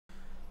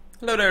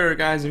Hello there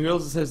guys and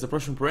girls, this is the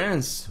Prussian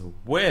Prince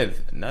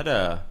with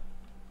another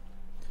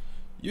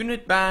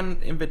Unit Ban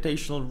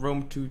Invitational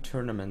Rome 2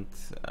 Tournament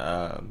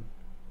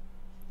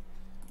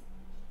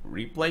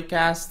replay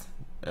cast.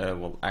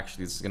 Well,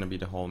 actually this is going to be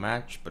the whole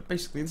match, but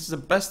basically this is a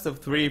best of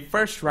 3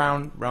 first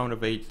round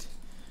of 8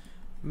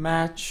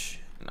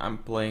 match, and I'm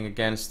playing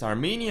against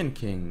Armenian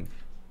King.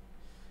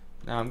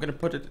 Now I'm going to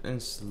put it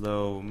in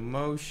slow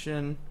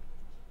motion.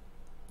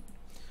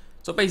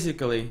 So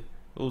basically,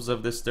 rules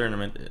of this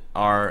tournament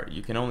are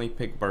you can only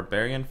pick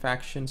barbarian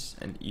factions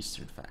and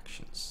eastern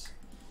factions.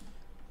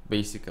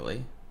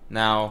 Basically.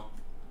 Now,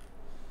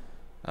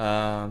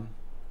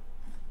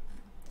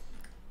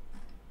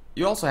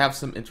 you also have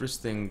some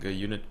interesting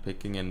unit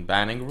picking and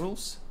banning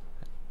rules,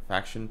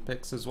 faction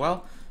picks as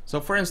well.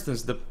 So for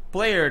instance, the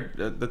player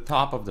at the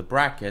top of the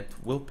bracket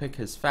will pick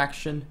his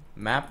faction,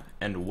 map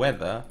and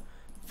weather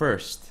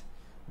first.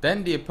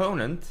 Then the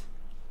opponent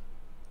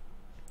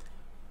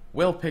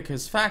will pick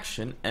his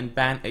faction and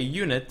ban a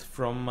unit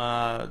from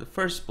the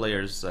first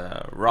player's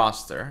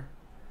roster,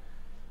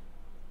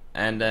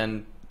 and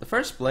then the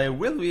first player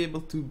will be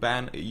able to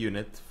ban a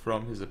unit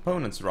from his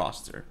opponent's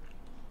roster.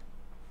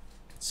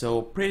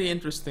 So pretty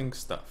interesting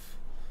stuff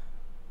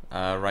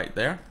right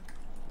there.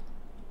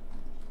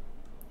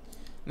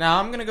 Now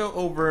I'm gonna go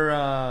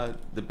over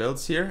the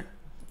builds here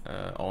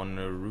on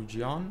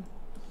Ro8.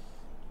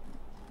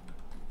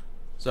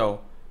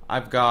 So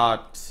I've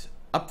got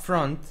up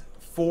front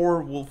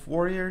 4 Wolf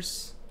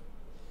Warriors,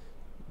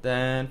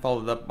 then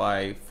followed up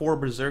by 4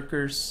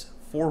 Berserkers,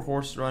 4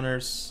 Horse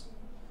Runners,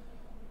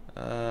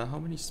 how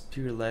many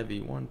Spear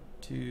Levy? 1,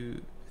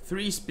 2,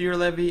 3 Spear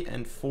Levy,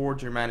 and 4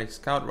 Germanic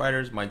Scout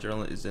Riders. My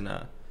journal is in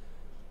a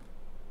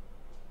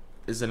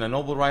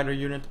Noble Rider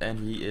unit, and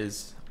he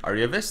is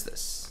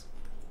Aryavistus.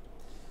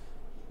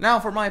 Now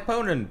for my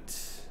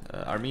opponent,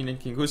 Armenian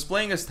King, who's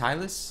playing as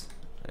Tylus.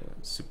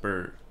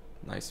 Super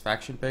nice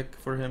faction pick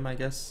for him, I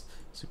guess.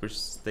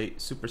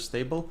 Super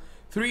stable.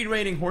 3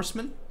 Raiding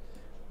Horsemen,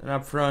 and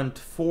up front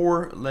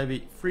 4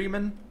 Levy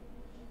Freemen,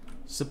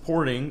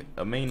 supporting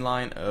a main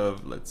line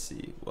of, let's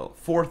see, well,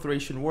 4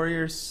 Thracian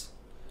Warriors,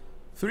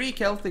 3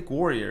 Celtic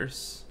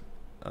Warriors,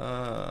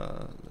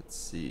 let's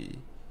see,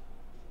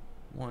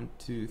 1,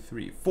 2,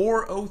 3,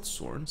 4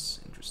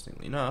 Oathsworns,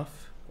 interestingly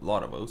enough, a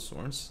lot of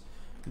Oathsworns,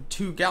 and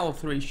 2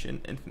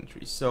 Gallo-Thracian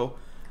Infantry. So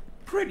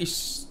pretty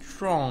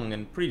strong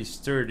and pretty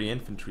sturdy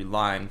infantry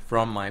line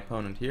from my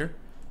opponent here.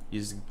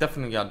 He's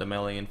definitely got the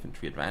melee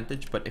infantry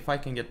advantage, but if I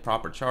can get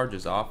proper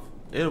charges off,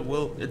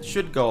 it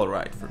should go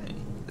alright for me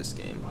this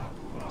game.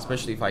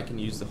 Especially if I can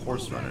use the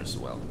horse runners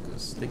well,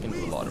 because they can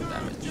do a lot of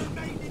damage.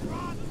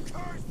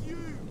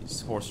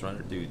 These horse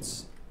runner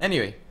dudes.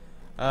 Anyway,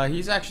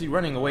 he's actually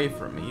running away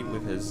from me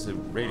with his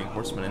raiding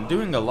horsemen and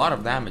doing a lot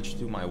of damage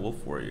to my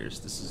wolf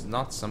warriors. This is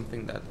not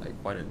something that I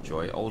quite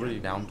enjoy. Already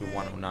down to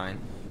 109,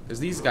 because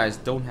these guys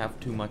don't have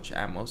too much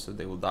ammo, so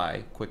they will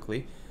die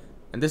quickly.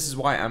 And this is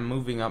why I'm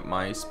moving up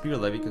my Spear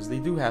Levy, because they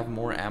do have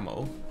more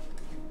ammo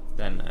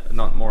than,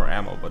 not more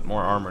ammo, but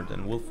more armor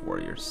than Wolf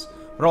Warriors.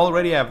 But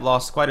already I've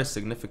lost quite a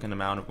significant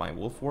amount of my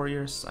Wolf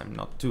Warriors. I'm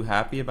not too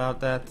happy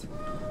about that.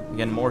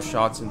 Again, more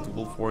shots into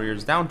Wolf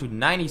Warriors. Down to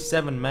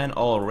 97 men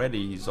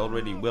already. He's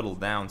already whittled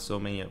down so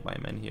many of my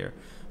men here.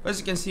 But as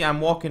you can see,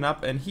 I'm walking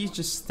up and he's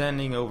just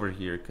standing over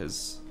here,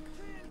 because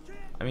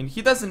I mean,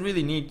 he doesn't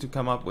really need to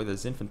come up with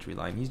his infantry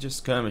line. He's just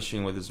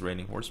skirmishing with his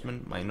raiding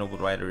horsemen. My noble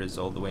rider is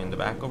all the way in the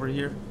back over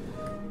here.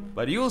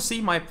 But you will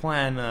see my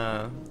plan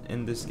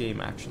in this game,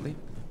 actually,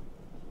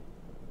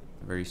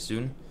 very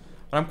soon.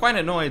 But I'm quite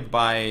annoyed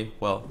by,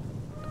 well,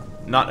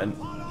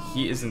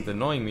 he isn't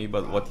annoying me,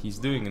 but what he's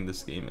doing in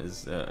this game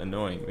is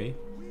annoying me.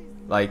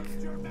 Like,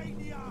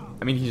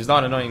 I mean, he's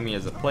not annoying me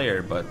as a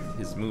player, but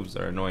his moves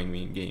are annoying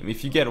me in game,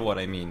 if you get what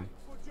I mean.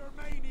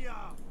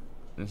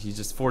 And he's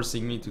just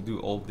forcing me to do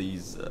all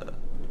these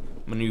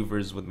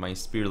maneuvers with my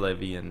Spear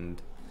Levy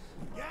and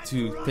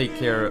to take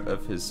care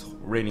of his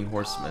raiding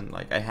horsemen.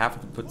 Like, I have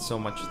to put so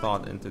much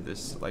thought into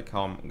this, like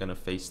how I'm gonna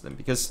face them,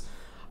 because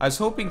I was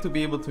hoping to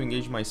be able to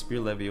engage my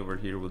Spear Levy over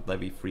here with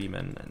Levy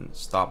Freemen and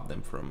stop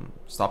them from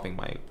stopping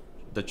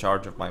the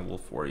charge of my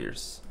Wolf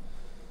Warriors.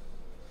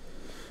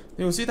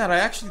 You'll see that I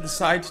actually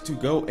decide to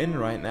go in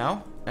right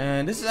now,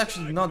 and this is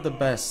actually not the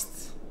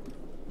best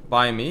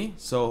by me.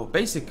 So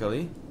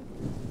basically,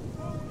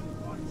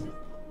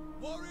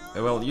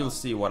 well, you'll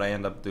see what I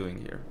end up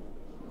doing here.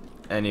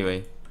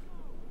 Anyway,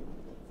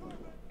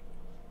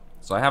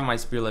 so I have my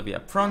Spear Levy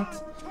up front.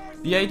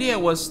 The idea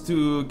was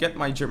to get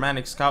my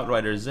Germanic Scout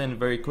Riders in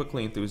very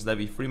quickly into his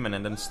Levy Freeman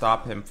and then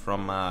stop him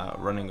from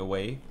running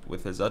away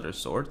with his other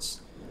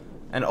swords.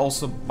 And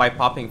also by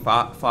popping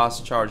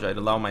fast charge, I'd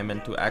allow my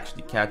men to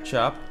actually catch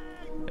up.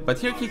 But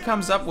here he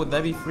comes up with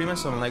Levy Freeman,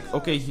 so I'm like,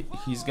 okay,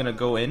 he's gonna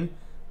go in.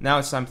 Now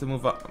it's time to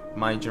move up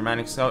my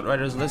Germanic Scout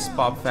Riders. Let's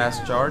pop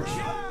fast charge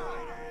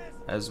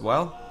as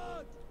well,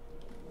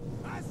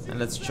 and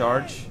let's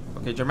charge.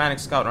 Okay, Germanic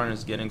Scout Runner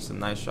is getting some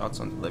nice shots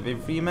on the Levy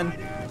Freeman,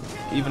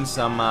 even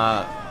some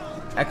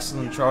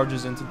excellent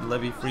charges into the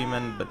Levy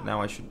Freeman, but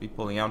now I should be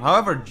pulling out.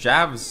 However,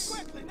 Jav's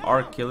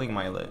are killing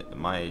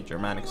my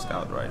Germanic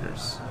scout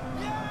riders.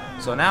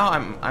 So now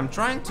I'm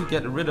trying to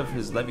get rid of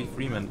his Levy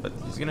Freeman, but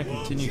he's gonna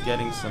continue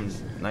getting some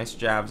nice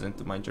jabs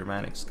into my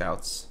Germanic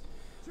scouts.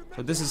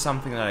 So this is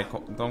something that I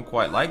don't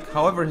quite like.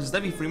 However, his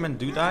Levy Freemen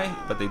do die,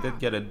 but they did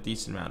get a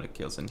decent amount of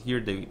kills, and here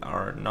they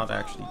are not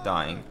actually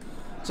dying.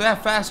 So yeah,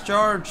 fast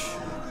charge,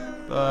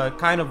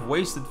 kind of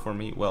wasted for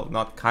me. Well,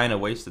 not kind of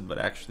wasted, but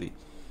actually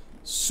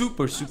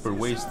super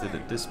wasted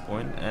at this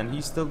point, and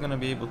he's still gonna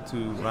be able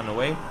to run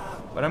away.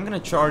 But I'm gonna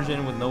charge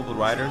in with Noble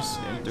Riders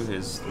into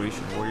his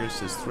Thracian warriors.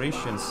 His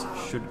Thracians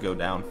should go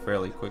down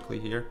fairly quickly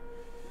here.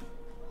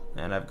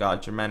 And I've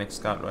got Germanic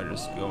Scout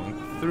Riders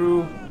going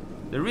through.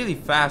 They're really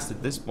fast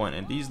at this point,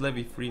 and these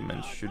Levy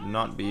Freemen should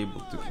not be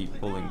able to keep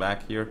pulling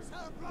back here.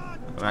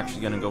 I'm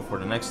actually gonna go for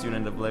the next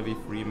unit of Levy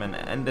Freemen,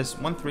 and this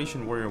one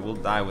Thracian warrior will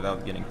die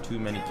without getting too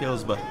many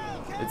kills, but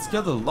it's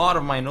killed a lot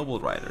of my Noble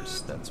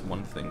Riders. That's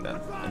one thing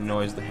that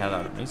annoys the hell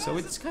out of me, so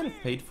it's kind of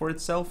paid for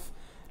itself.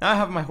 Now I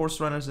have my horse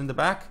runners in the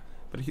back,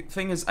 but the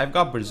thing is, I've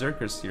got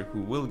berserkers here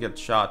who will get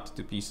shot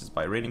to pieces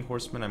by raiding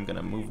horsemen. I'm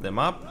gonna move them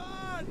up.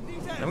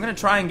 I'm gonna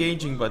try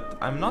engaging, but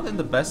I'm not in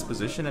the best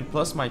position, and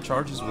plus my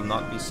charges will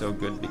not be so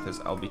good because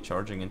I'll be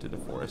charging into the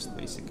forest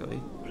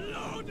basically.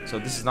 So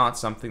this is not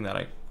something that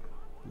I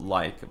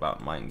like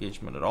about my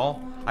engagement at all.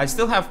 I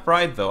still have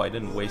pride though, I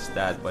didn't waste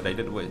that, but I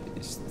did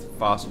waste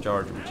fast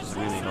charge, which is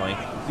really annoying.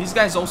 These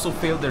guys also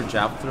failed their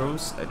jab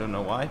throws, I don't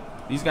know why.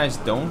 These guys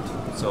don't,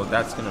 so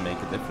that's gonna make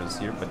a difference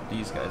here, but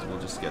these guys will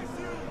just get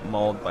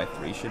mauled by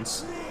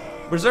Thracians.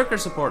 Berserker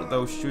support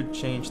though should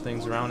change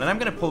things around, and I'm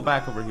gonna pull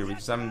back over here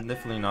because I'm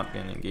definitely not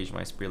gonna engage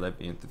my Spear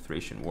Levy into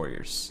Thracian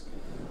warriors.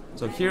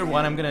 So here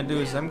what I'm gonna do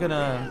is I'm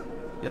gonna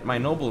get my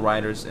Noble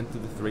Riders into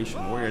the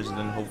Thracian warriors and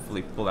then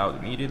hopefully pull out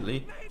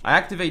immediately. I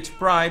activate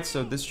Pride,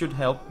 so this should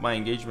help my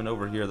engagement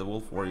over here. The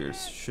Wolf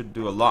Warriors should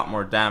do a lot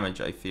more damage,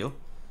 I feel,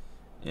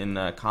 in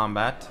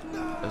combat,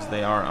 as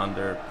they are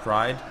under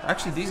Pride.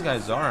 Actually, these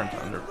guys aren't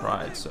under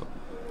Pride, so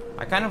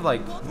I kind of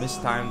like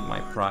mistimed my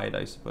Pride,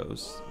 I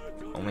suppose.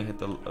 Only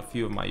hit a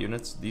few of my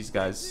units. These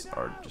guys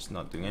are just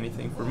not doing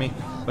anything for me.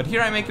 But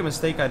here I make a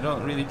mistake. I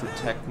don't really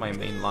protect my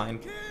main line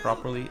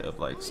properly of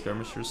like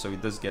skirmishers, so he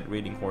does get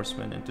raiding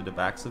horsemen into the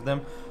backs of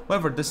them.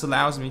 However, this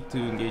allows me to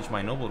engage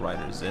my Noble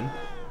Riders in.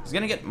 He's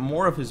gonna get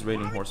more of his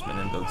raiding horsemen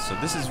in those, so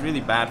this is really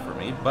bad for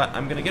me. But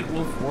I'm gonna get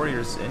Wolf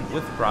Warriors in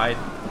with Pride.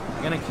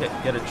 I'm gonna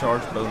get a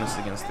charge bonus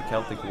against the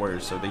Celtic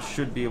Warriors, so they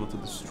should be able to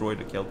destroy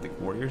the Celtic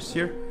Warriors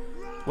here.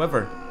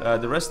 However,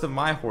 the rest of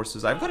my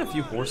horses, I've got a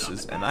few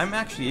horses, and I'm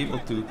actually able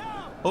to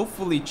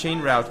hopefully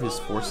chain route his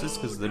forces,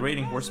 because the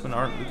raiding horsemen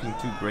aren't looking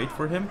too great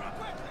for him.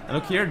 And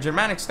look here,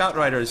 Germanic Scout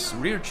Riders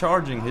rear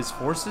charging his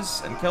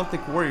forces, and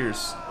Celtic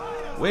Warriors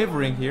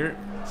wavering here.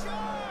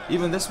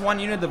 Even this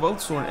one unit of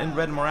Oathsworn in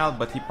red morale,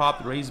 but he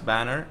popped Ray's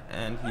Banner,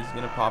 and he's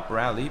gonna pop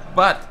Rally.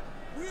 But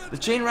the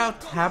chain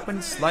route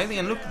happened slightly,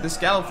 and look, this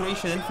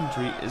Thracian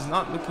infantry is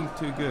not looking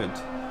too good.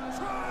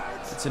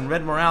 It's in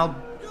red morale.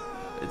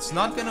 It's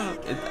not gonna,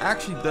 it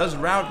actually does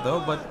route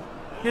though, but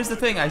here's the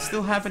thing, I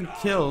still haven't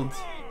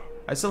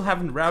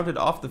routed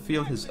off the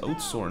field his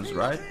Oathsworns,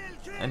 right?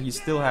 And he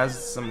still has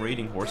some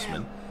raiding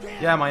horsemen.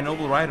 Yeah, my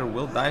Noble Rider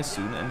will die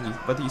soon,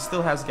 but he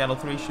still has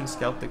Thracians,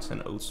 Celtics,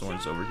 and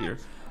Oathsworns over here.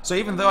 So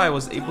even though I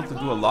was able to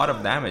do a lot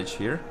of damage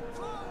here,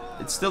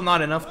 it's still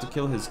not enough to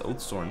kill his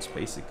Oathsworns,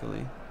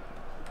 basically.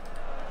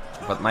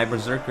 But my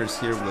Berserkers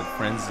here with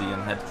Frenzy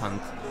and Headhunt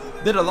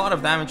did a lot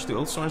of damage to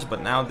Oathsworns,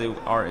 but now they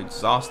are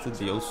exhausted.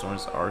 The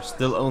Oathsworns are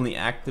still only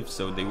active,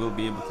 so they will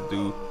be able to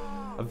do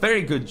a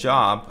very good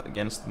job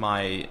against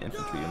my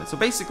infantry unit. So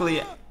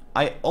basically,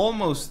 I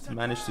almost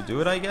managed to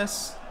do it, I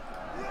guess,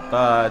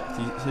 but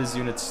his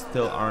units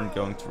still aren't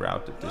going to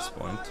rout at this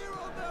point.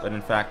 But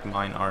in fact,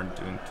 mine aren't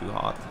doing too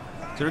hot.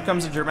 So here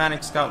comes a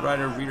Germanic Scout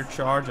Rider rear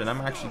charge, and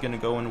I'm actually going to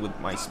go in with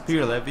my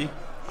Spear Levy.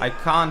 I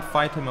can't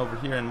fight him over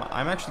here, and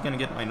I'm actually going to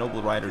get my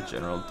Noble Rider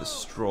General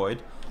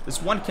destroyed.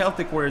 This one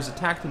Celtic warrior is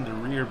attacked in the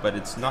rear, but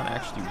it's not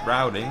actually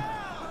routing.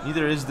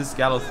 Neither is this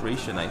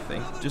Thracian, I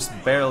think. Just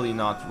barely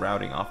not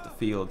routing off the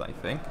field, I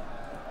think.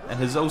 And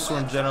his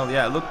Oathsworn General,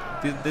 yeah, look,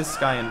 this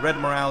guy in red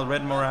morale,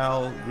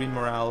 green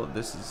morale.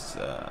 This is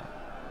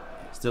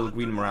still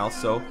green morale,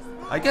 so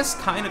I guess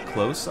kind of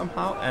close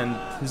somehow. And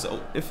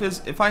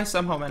if I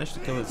somehow managed to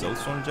kill his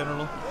Oathsworn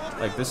General,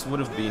 like this would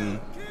have been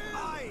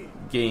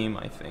game,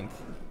 I think.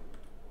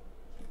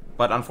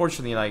 But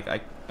unfortunately, like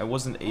I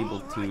wasn't able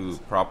to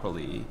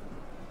properly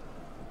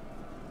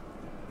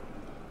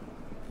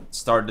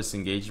start this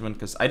engagement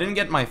because I didn't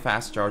get my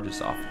fast charges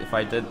off. If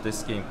I did,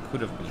 this game could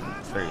have been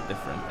very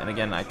different. And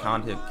again, I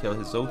can't kill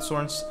his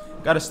Oathsworns.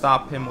 Gotta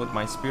stop him with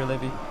my Spear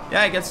Levy.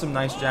 Yeah, I get some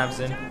nice jabs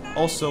in.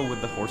 Also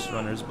with the Horse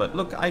Runners. But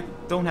look, I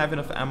don't have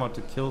enough ammo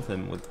to kill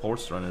him with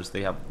Horse Runners.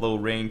 They have low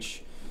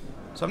range.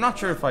 So I'm not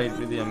sure if I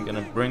really am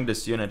gonna bring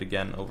this unit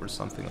again over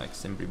something like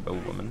Cimbri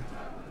Bowwoman.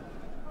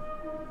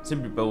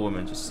 Cimbri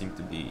Bowwomen just seem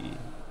to be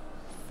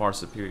far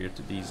superior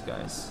to these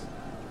guys.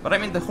 But I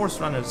mean, the Horse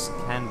Runners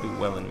can do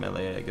well in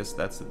melee, I guess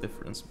that's the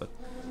difference, but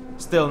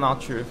still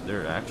not sure if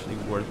they're actually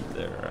worth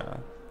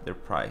their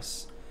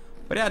price.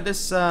 But yeah,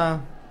 this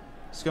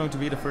It's going to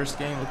be the first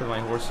game. Look at my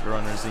horse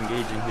runners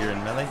engaging here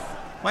in melee.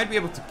 Might be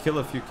able to kill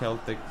a few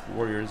Celtic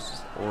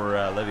warriors or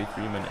Levy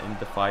Freeman in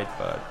the fight,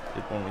 but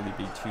it won't really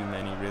be too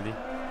many, really.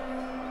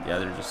 Yeah,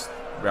 they're just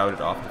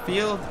routed off the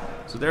field.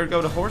 So there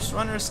go the horse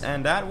runners,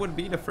 and that would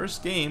be the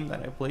first game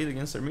that I played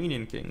against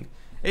Armenian King.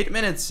 8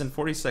 minutes and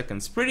 40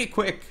 seconds. Pretty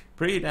quick.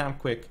 Pretty damn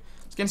quick.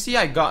 As you can see,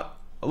 I got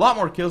a lot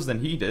more kills than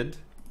he did.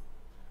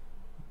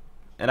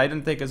 And I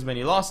didn't take as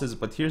many losses,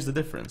 but here's the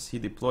difference. He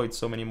deployed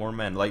so many more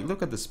men. Like,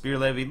 look at the Spear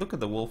Levy, look at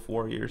the Wolf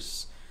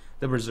Warriors,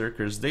 the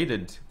Berserkers. They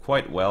did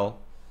quite well.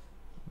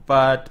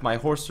 But my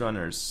horse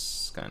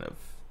runners kind of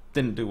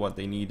didn't do what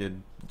they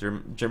needed.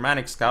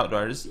 Germanic Scout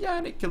Riders,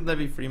 yeah, they killed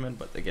Levy Freeman,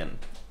 but again,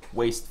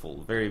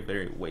 wasteful. Very,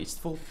 very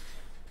wasteful.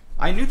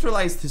 I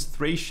neutralized his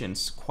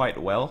Thracians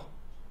quite well,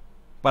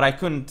 but I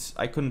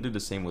couldn't do the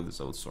same with his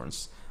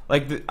Oathsworns.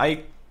 Like,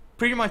 I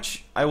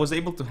was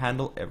able to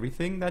handle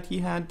everything that he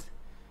had,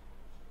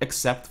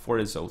 except for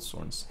his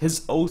Oathsworns.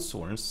 His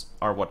Oathsworns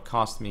are what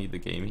cost me the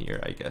game here,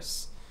 I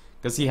guess.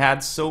 Because he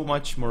had so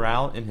much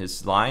morale in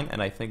his line,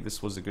 and I think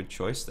this was a good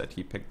choice that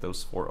he picked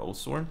those 4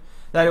 Oathsworn,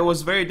 that it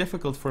was very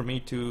difficult for me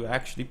to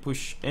actually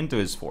push into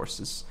his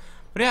forces.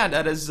 But yeah,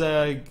 that is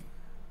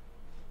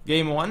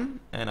game 1,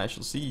 and I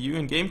shall see you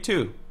in game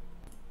 2.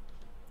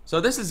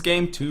 So this is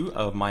game 2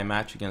 of my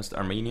match against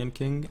Armenian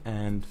King,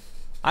 and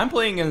I'm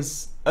playing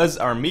as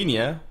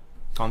Armenia,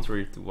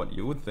 contrary to what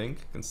you would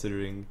think,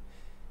 considering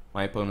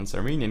my opponent's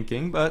Armenian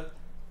King, but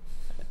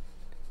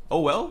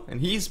oh well,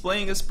 and he's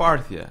playing as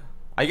Parthia.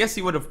 I guess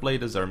he would have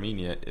played as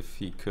Armenia if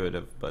he could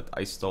have, but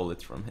I stole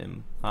it from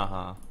him.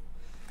 Haha.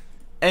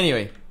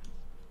 Anyway,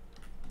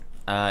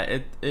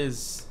 it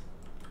is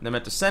the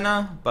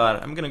Metusena,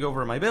 but I'm gonna go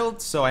over my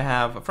build. So I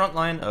have a front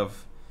line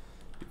of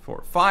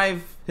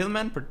 5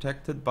 hillmen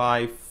protected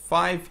by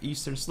 5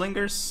 Eastern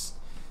Slingers.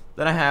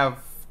 Then I have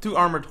 2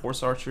 armored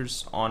horse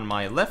archers on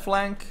my left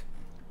flank.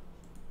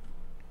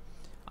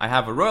 I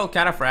have a Royal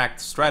Cataphract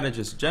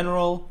Strategist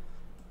General,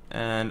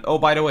 and oh,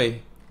 by the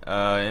way,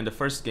 in the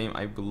first game,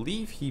 I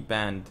believe he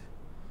banned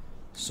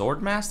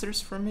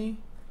Swordmasters for me,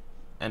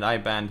 and I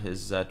banned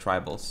his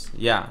Tribals.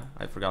 Yeah,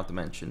 I forgot to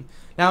mention.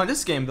 Now in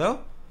this game,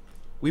 though,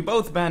 we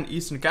both banned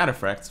Eastern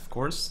Cataphracts, of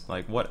course.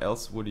 Like, what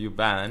else would you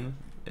ban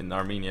in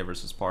Armenia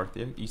versus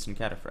Parthia? Eastern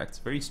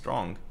Cataphracts, very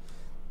strong.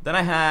 Then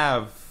I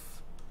have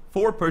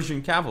 4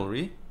 Persian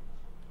Cavalry,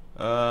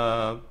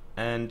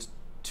 and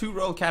 2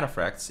 Royal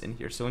Cataphracts in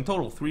here, so in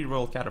total 3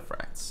 Royal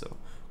Cataphracts. So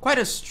quite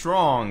a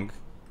strong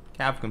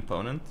cav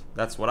component.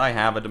 That's what I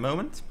have at the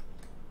moment.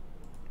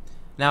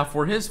 Now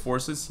for his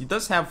forces, he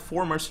does have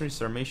 4 Mercenary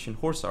Sarmatian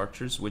Horse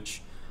Archers,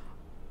 which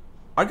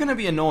are gonna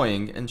be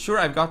annoying. And sure,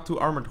 I've got 2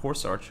 Armored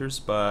Horse Archers,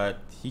 but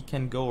he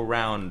can go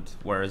around,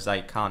 whereas I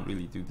can't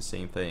really do the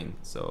same thing.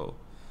 So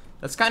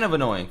that's kind of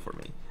annoying for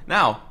me.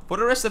 Now, for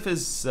the rest of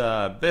his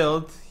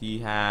build, he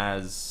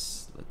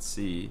has, let's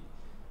see,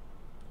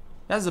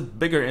 he has a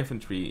bigger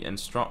infantry and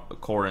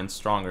core and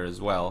stronger as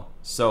well.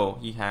 So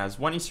he has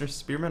 1 Eastern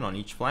Spearman on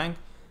each flank,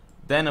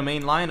 then a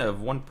main line of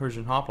 1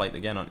 Persian Hoplite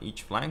again on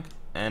each flank,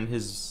 and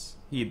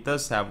he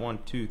does have 1,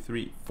 2,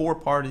 3, 4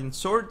 Parthian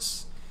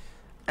swords.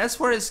 As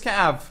for his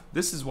cav,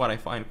 this is what I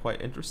find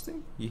quite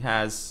interesting. He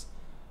has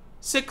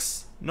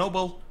 6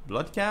 Noble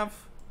Blood Cav,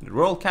 the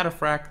Royal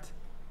Cataphract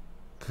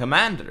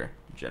Commander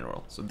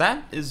General. So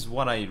that is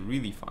what I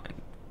really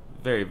find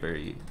very,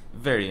 very,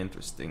 very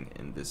interesting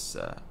in this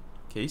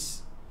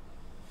case.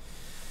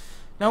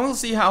 Now we'll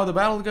see how the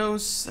battle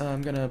goes.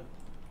 I'm gonna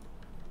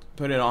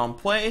put it on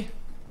play.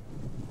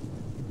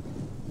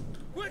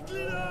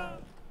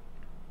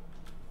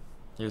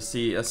 You'll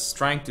see us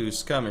trying to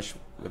skirmish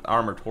with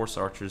armored horse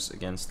archers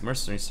against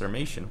mercenary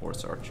Sarmatian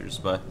horse archers,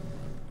 but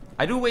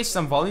I do waste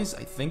some volleys.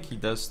 I think he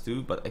does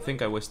too, but I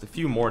think I waste a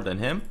few more than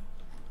him.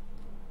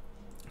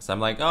 So I'm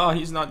like, oh,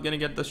 he's not gonna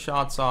get the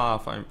shots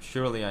off.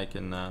 Surely I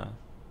can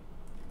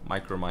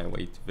micro my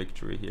way to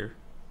victory here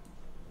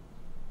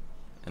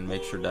and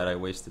make sure that I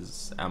waste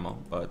his ammo.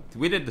 But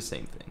we did the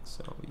same thing,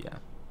 so yeah.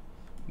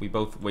 We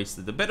both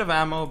wasted a bit of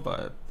ammo,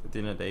 but at the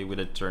end of the day, we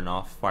did turn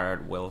off fire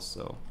at will,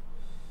 so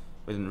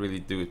we didn't really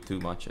do it too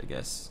much, I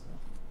guess.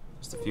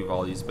 Just a few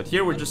volleys. But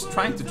here we're just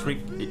trying to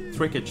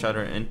trick each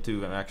other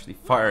into actually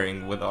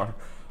firing with our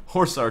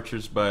horse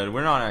archers, but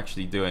we're not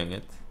actually doing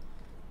it.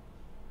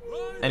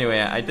 Anyway,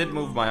 I did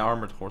move my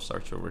armored horse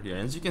archer over here,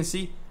 and as you can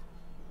see,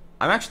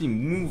 I'm actually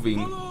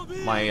moving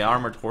my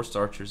armored horse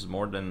archers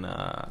more than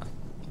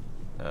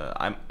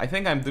I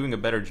think I'm doing a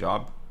better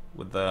job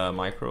with the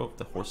micro of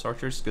the horse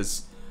archers,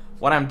 because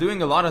what I'm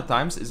doing a lot of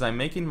times is I'm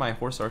making my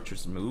horse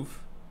archers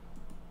move,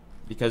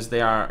 because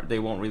they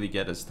won't really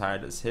get as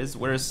tired as his,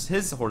 whereas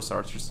his horse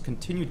archers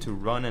continue to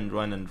run and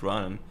run and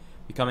run,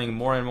 becoming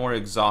more and more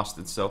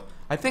exhausted. So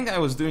I think I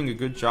was doing a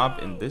good job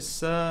in this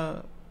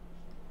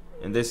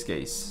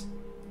case,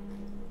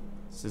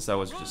 since I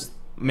was just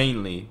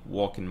mainly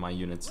walking my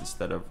units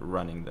instead of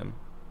running them,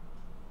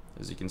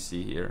 as you can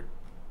see here.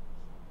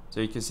 So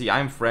you can see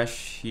I'm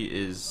fresh,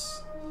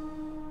 he's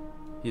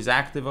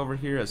active over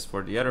here. As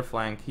for the other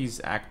flank,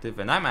 he's active,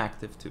 and I'm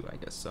active too, I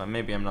guess. So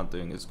maybe I'm not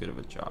doing as good of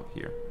a job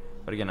here.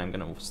 But again, I'm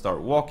gonna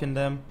start walking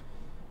them.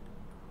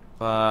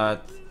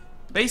 But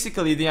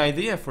basically the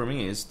idea for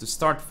me is to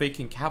start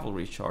faking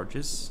cavalry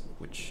charges,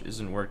 which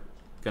isn't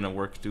gonna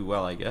work too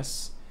well, I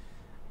guess.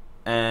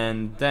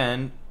 And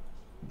then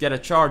get a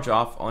charge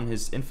off on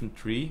his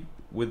infantry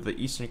with the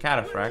Eastern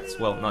Cataphracts.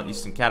 Well, not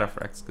Eastern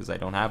Cataphracts because I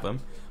don't have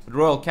them, but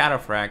Royal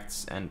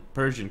Cataphracts and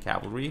Persian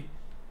cavalry.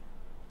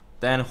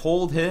 Then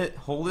hold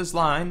his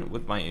line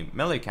with my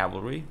melee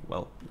cavalry,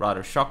 well,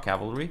 rather shock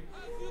cavalry,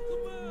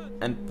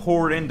 and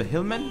pour in the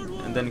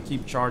hillmen, and then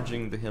keep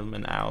charging the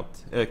hillmen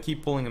out,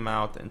 keep pulling them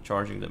out and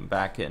charging them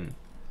back in,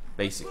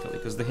 basically,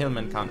 because the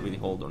hillmen can't really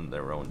hold on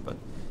their own. But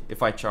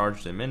if I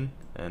charge them in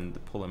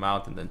and pull them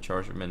out and then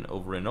charge them in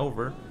over and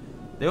over,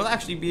 they will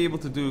actually be able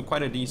to do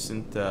quite a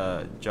decent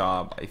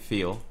job, I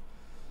feel.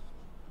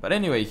 But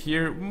anyway,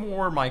 here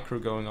more micro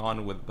going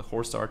on with the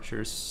horse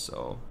archers,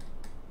 so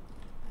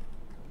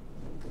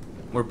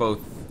we're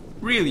both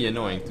really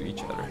annoying to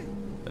each other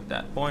at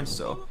that point.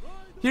 So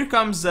here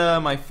comes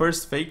my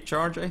first fake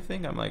charge, I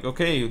think. I'm like,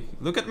 okay,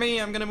 look at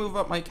me, I'm gonna move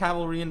up my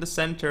cavalry in the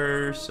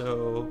center,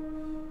 so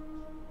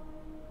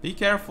be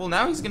careful.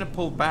 Now he's gonna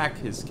pull back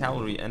his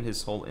cavalry and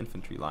his whole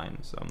infantry line.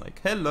 So I'm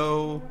like,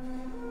 hello.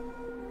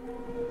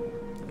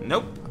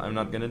 Nope, I'm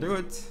not gonna do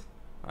it.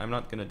 I'm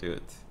not gonna do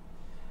it.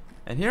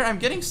 And here I'm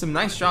getting some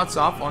nice shots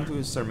off onto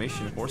his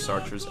Sarmatian horse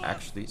archers,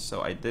 actually.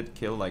 So I did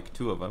kill like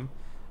 2 of them.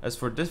 As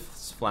for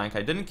this flank,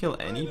 I didn't kill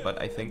any, but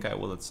I think I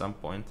will at some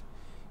point.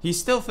 He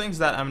still thinks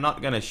that I'm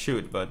not gonna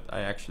shoot, but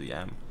I actually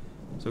am.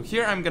 So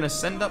here I'm gonna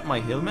send up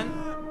my hillmen,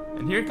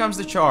 and here comes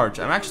the charge.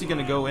 I'm actually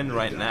gonna go in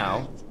right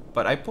now,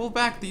 but I pulled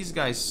back these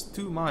guys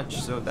too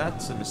much, so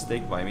that's a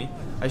mistake by me.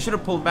 I should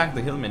have pulled back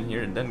the hillmen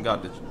here and then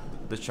got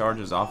the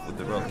charges off with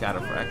the Royal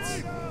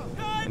Cataphracts.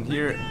 And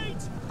here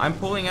I'm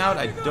pulling out.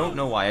 I don't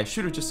know why. I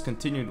should have just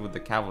continued with the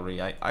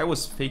cavalry. I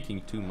was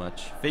faking too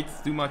much.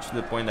 Faked too much to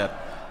the point that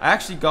I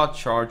actually got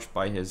charged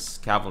by his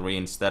cavalry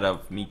instead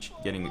of me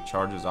getting the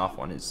charges off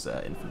on his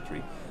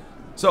infantry.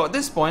 So at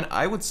this point,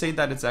 I would say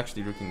that it's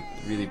actually looking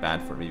really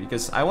bad for me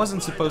because I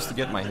wasn't supposed to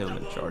get my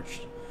hillmen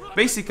charged.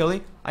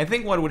 Basically, I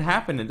think what would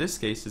happen in this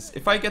case is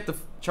if I get the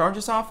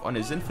charges off on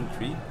his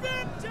infantry,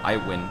 I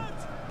win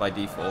by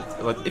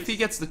default. But if he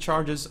gets the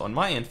charges on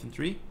my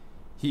infantry,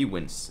 he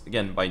wins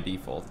again by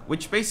default,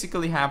 which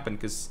basically happened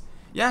because,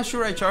 yeah,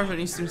 sure, I charged an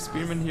Eastern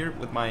Spearman here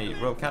with my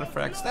Royal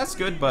Cataphracts. That's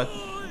good, but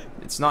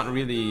it's not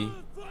really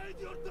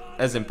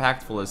as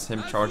impactful as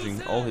him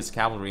charging all his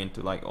cavalry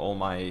into like all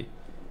my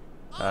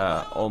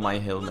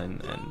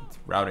hillmen and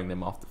routing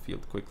them off the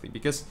field quickly.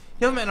 Because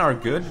hillmen are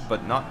good,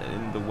 but not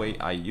in the way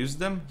I use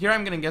them. Here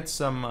I'm gonna get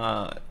some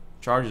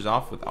charges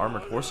off with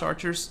armored horse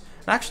archers.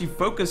 I'm actually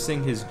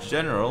focusing his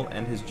general,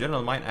 and his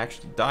general might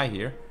actually die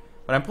here.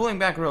 But I'm pulling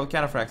back Royal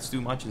Cataphracts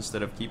too much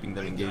instead of keeping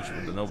them engaged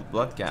with the Noble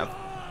Blood Cap.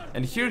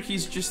 And here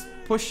he's just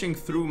pushing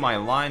through my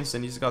lines,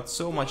 and he's got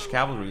so much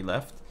cavalry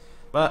left.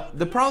 But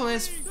the problem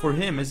is for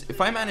him is if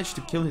I manage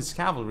to kill his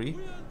cavalry,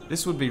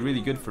 this would be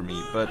really good for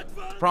me. But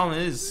the problem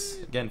is,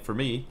 again, for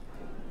me,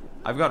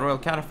 I've got Royal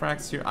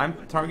Cataphracts here.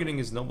 I'm targeting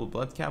his Noble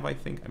Blood Cap, I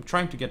think. I'm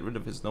trying to get rid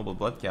of his Noble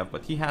Blood Cap,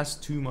 but he has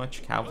too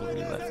much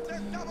cavalry left.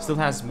 Still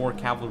has more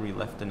cavalry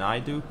left than I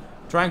do.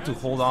 Trying to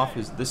hold off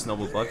this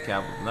Noble Blood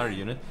Cap with another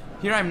unit.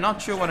 Here I'm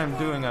not sure what I'm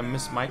doing. I'm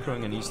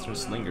mismicroing an Eastern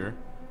Slinger.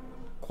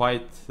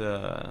 Quite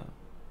a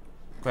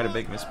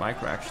big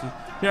mismicro, actually.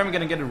 Here I'm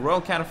gonna get a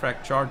Royal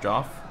Cataphract charge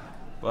off.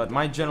 But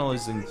my general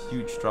is in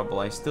huge trouble.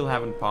 I still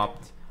haven't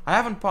popped... I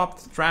haven't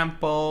popped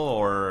Trample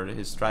or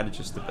his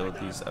strategist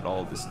abilities at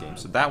all this game.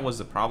 So that was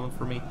a problem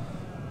for me.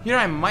 Here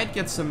I might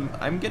get some...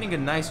 I'm getting a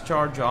nice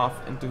charge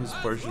off into his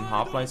Persian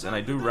hoplites. And I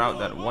do route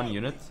that 1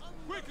 unit.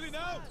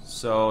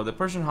 So the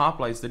Persian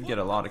hoplites did get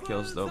a lot of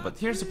kills though. But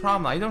here's the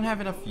problem. I don't have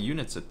enough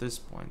units at this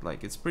point.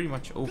 Like, it's pretty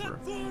much over.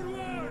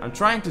 I'm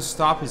trying to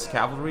stop his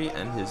cavalry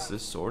and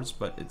his swords.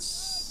 But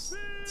it's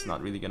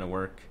not really gonna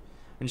work.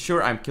 And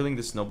sure, I'm killing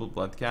this Noble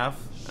Blood Calf,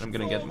 and I'm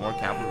gonna get more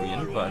cavalry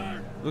in, but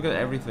look at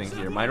everything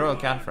here. My Royal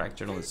Cataphract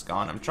General is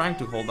gone. I'm trying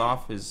to hold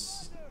off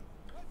his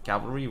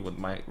cavalry with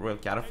my Royal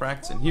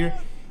Cataphracts, and here,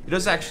 he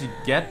does actually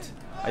get...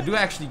 I do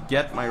actually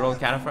get my Royal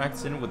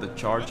Cataphracts in with a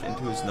charge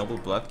into his Noble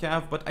Blood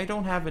Calf, but I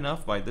don't have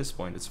enough by this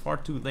point. It's far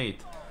too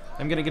late.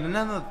 I'm gonna get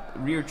another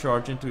rear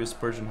charge into his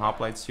Persian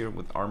hoplites here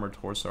with armored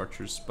horse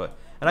archers,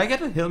 and I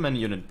get a hillman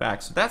unit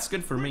back, so that's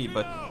good for me,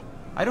 but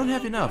I don't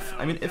have enough.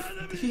 I mean,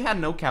 if he had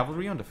no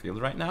cavalry on the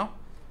field right now,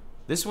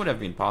 this would have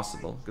been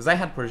possible. Because I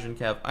had Persian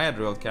Cav, I had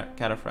Royal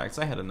Cataphracts,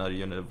 I had another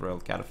unit of Royal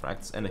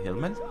Cataphracts and a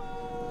hillman.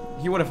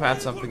 He would have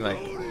had something like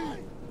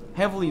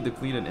heavily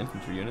depleted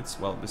infantry units,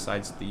 well,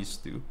 besides these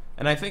 2.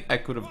 And I think I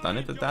could have done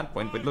it at that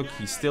point, but look,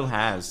 he still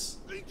has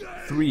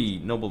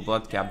 3 Noble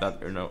Blood Cap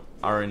that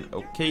are in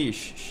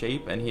okayish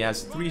shape, and he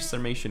has 3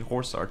 Sarmatian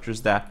horse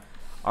archers that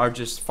are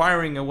just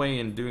firing away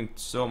and doing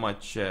so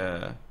much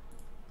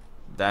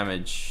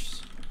damage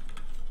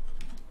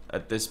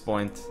at this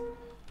point.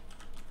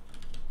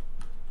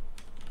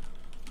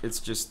 It's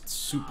just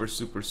super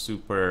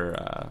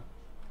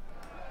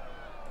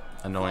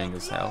annoying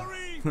as hell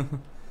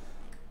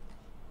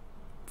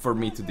for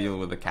me to deal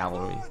with the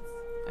cavalry.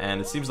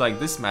 And it seems like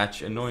this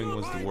match, annoying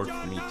was the word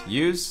for me to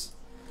use.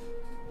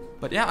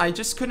 But yeah, I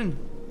just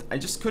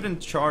couldn't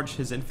charge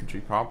his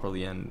infantry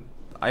properly, and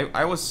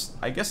I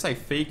guess I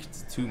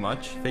faked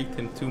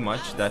him too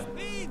much, that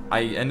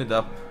I ended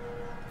up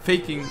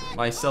faking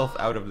myself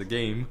out of the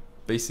game,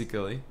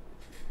 basically,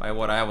 by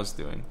what I was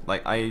doing.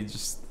 Like,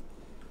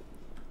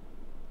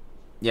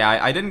 yeah,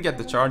 I didn't get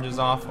the charges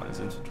off on his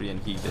infantry,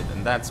 and he did,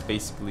 and that's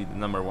basically the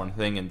 #1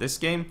 thing in this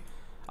game.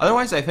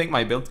 Otherwise, I think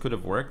my build could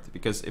have worked,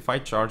 because if I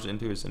charged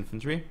into his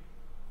infantry,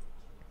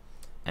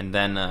 and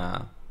then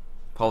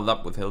pulled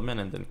up with Hillman,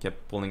 and then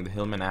kept pulling the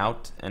Hillman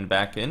out and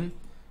back in,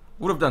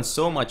 would have done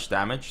so much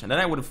damage, and then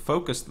I would have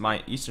focused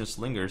my Eastern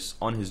Slingers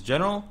on his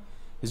general.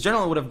 His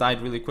general would have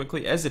died really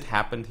quickly, as it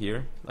happened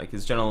here. Like,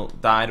 his general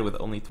died with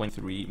only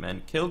 23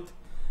 men killed.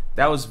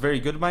 That was very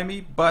good by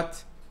me,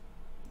 but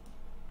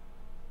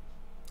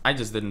I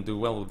just didn't do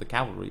well with the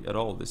cavalry at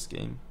all this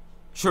game.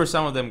 Sure,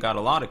 some of them got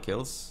a lot of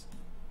kills,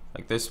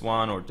 like this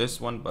one or this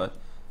one, but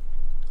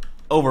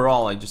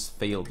overall I just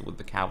failed with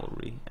the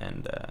cavalry,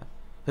 and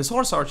his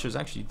horse archers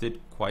actually did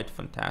quite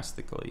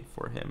fantastically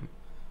for him,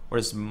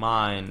 whereas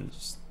mine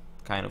just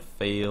kind of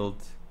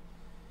failed.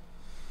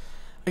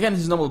 Again,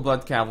 his noble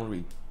blood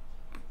cavalry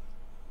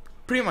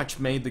pretty much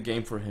made the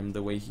game for him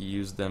the way he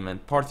used them,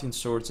 and Parthian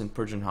swords and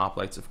Persian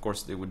hoplites, of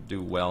course, they would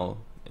do well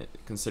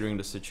considering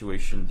the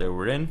situation they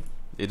were in.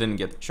 They didn't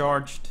get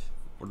charged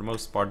for the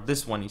most part.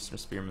 This one Eastern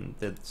Spearman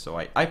did, so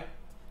I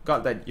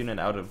got that unit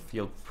out of the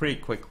field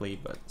pretty quickly,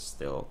 but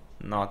still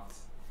not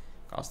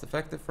cost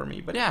effective for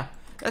me. But yeah,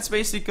 that's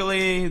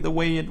basically the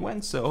way it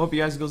went. So I hope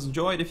you guys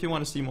enjoyed. If you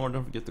want to see more,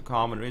 don't forget to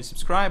comment, rate,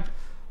 subscribe.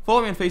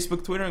 Follow me on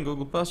Facebook, Twitter, and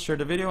Google+. Share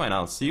the video, and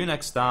I'll see you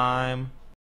next time.